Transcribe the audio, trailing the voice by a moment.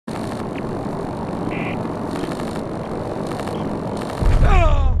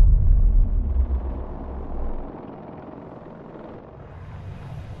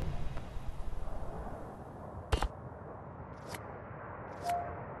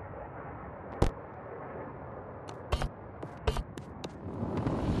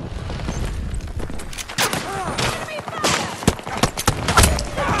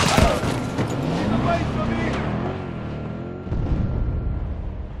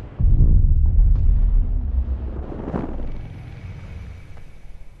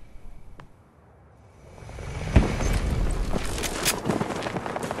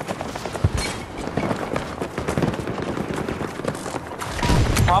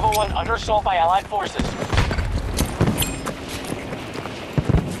Bravo 1 under assault by Allied forces.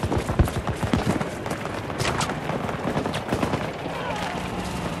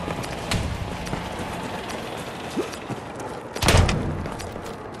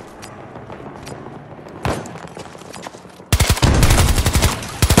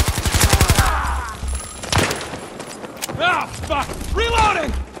 Ah, fuck!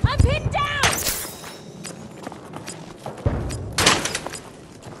 Reloading! I'm pinned down!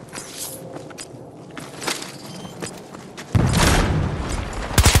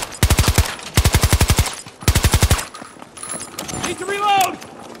 Need to reload!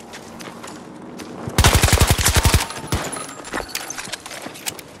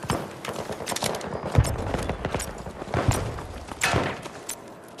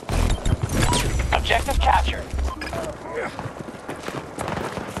 Objective captured.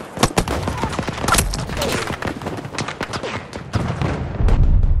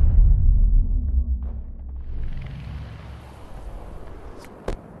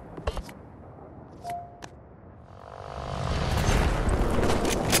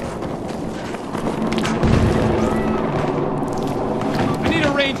 I need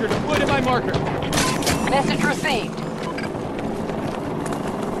a ranger to put in my marker. Message received.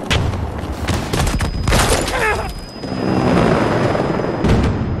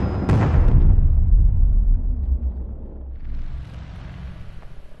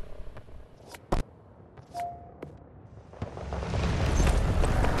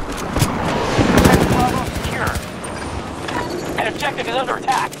 Bravo secure. An objective is under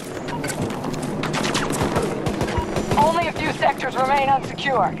attack. Only a few sectors remain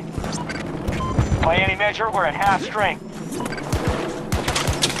unsecured. By any measure, we're at half strength.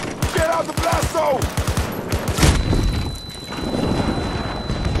 Get out the blast zone!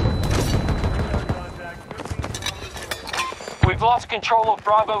 We've lost control of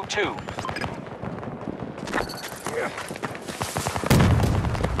Bravo 2.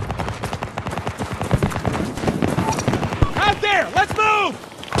 Out there! Let's move!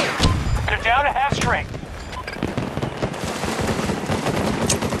 They're down to half strength.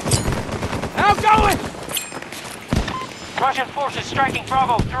 Outgoing! Russian forces striking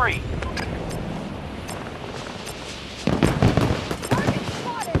Bravo 3. Target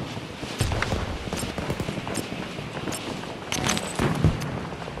spotted!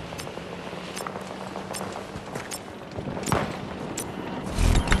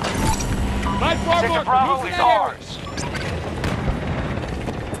 My far Sector marker, Bravo move to is that area. ours.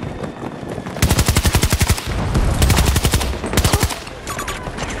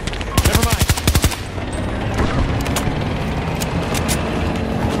 Never mind.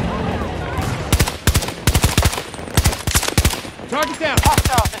 Target down.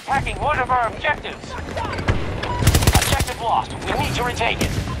 Hostiles attacking one of our objectives. Objective lost. We need to retake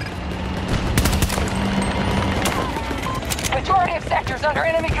it. Majority of sectors under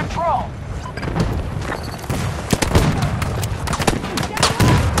enemy control.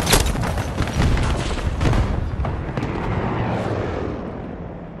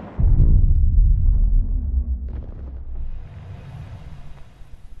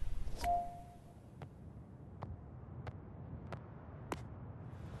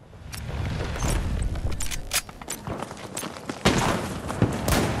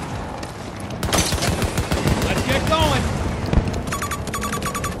 Let's get going.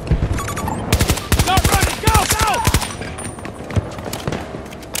 Start running. Go, go!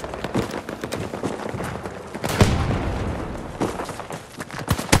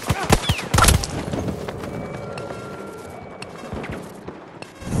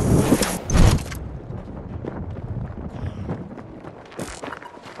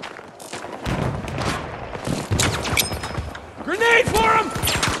 Grenade for him!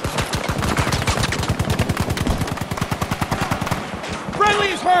 Friendly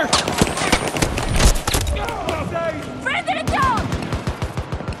is hurt! Friendly down!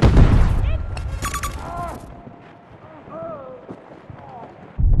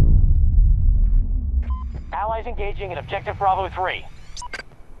 Allies engaging in Objective Bravo 3.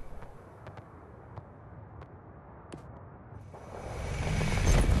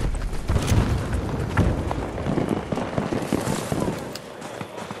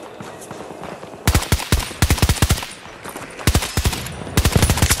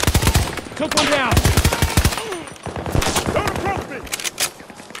 Took one down. Don't approach me!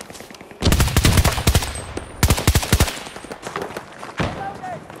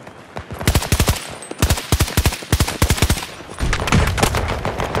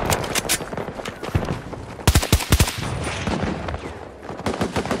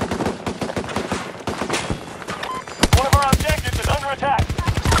 One of our objectives is under attack.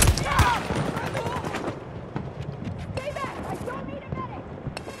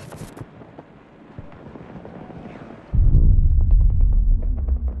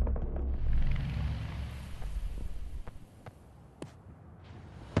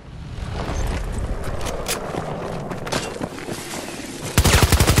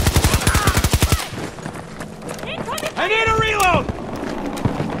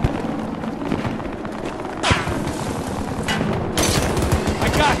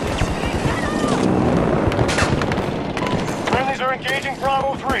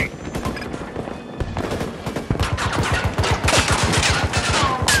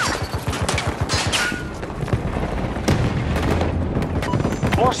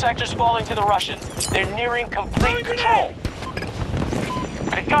 More sectors falling to the Russians. They're nearing complete control.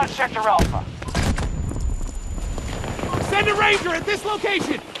 They got Sector Alpha. Send a ranger at this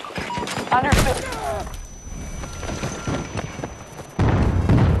location! Understood.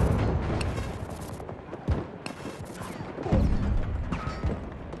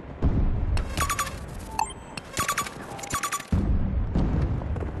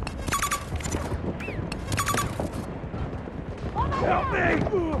 Help me!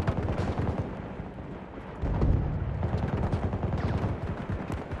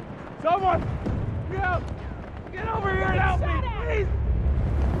 Someone! Get over here and help me, please!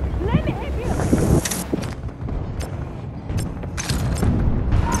 Let me help you.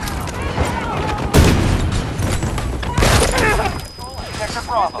 Sector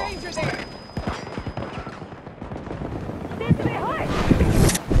Bravo. Danger there! This way, hard.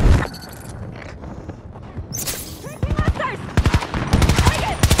 Tracking monsters.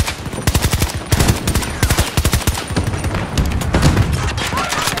 Target.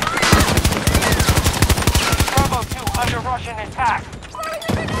 Bravo 2 under Russian attack.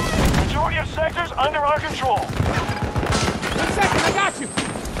 Majority of sectors under our control. 1 second, I got you!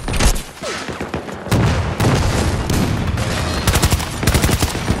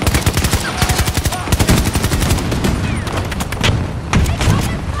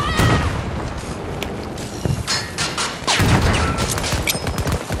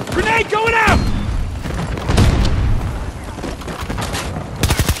 Grenade going out!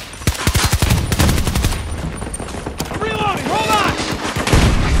 I'm reloading, hold on!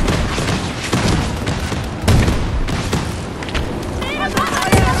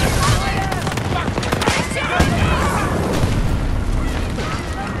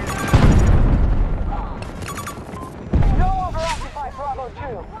 No longer occupy Bravo 2.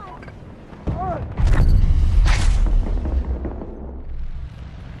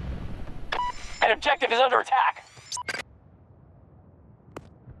 An objective is under attack.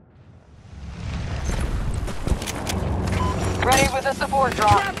 Ready with the support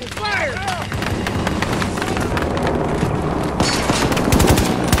drop.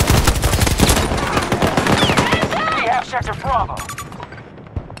 We have Sector Bravo.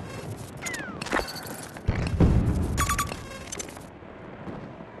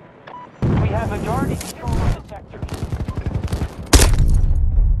 We have majority control of the sectors.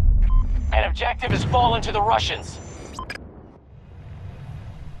 An objective has fallen to the Russians.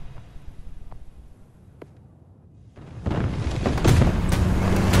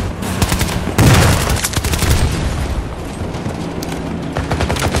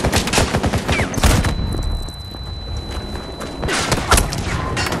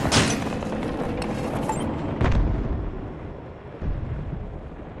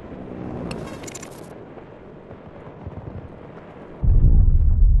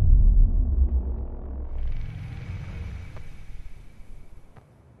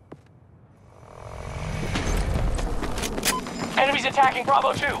 Enemies attacking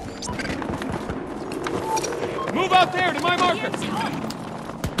Bravo 2. Move out there to my marker!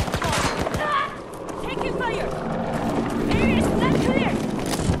 Taking fire. Area is not clear.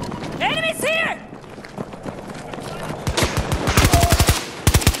 Enemies here.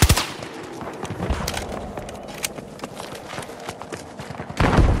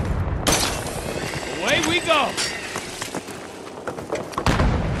 Away we go!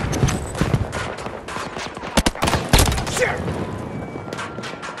 Sure.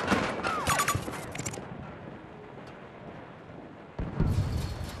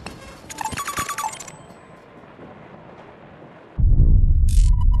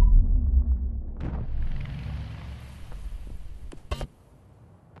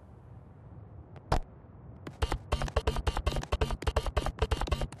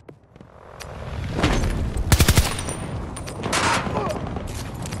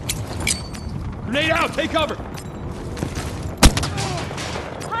 Grenade out! Take cover!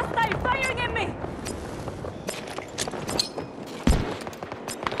 Hostile firing at me.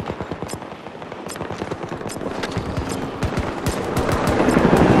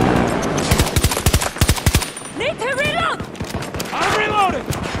 Need to reload. I'm reloading!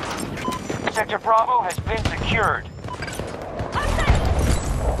 Sector Bravo has been secured. Hostile.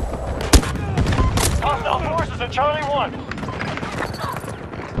 Hostile forces at Charlie 1.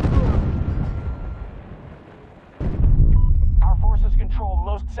 Our forces control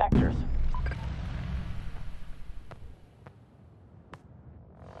most sectors.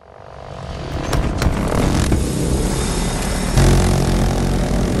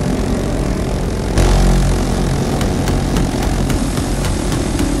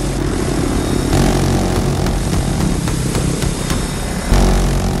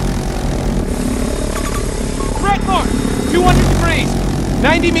 200 degrees!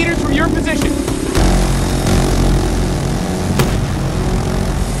 90 meters from your position!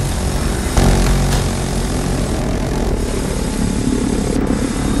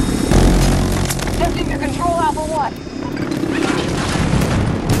 Attempting to control Alpha 1.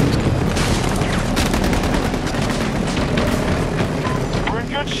 We're in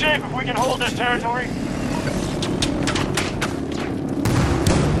good shape if we can hold this territory.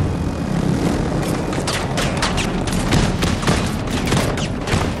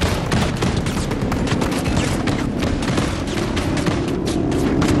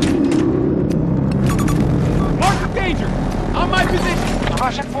 Mark danger! On my position! The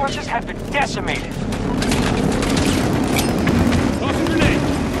Russian forces have been decimated. Toss a grenade!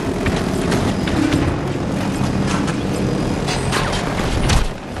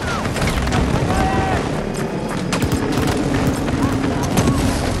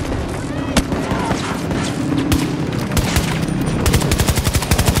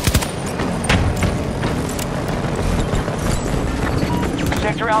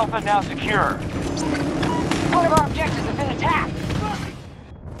 Sector Alpha is now secure. One of our objectives has been attacked.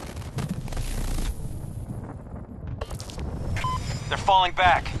 They're falling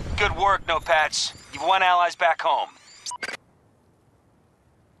back. Good work, Notepats. You've won allies back home.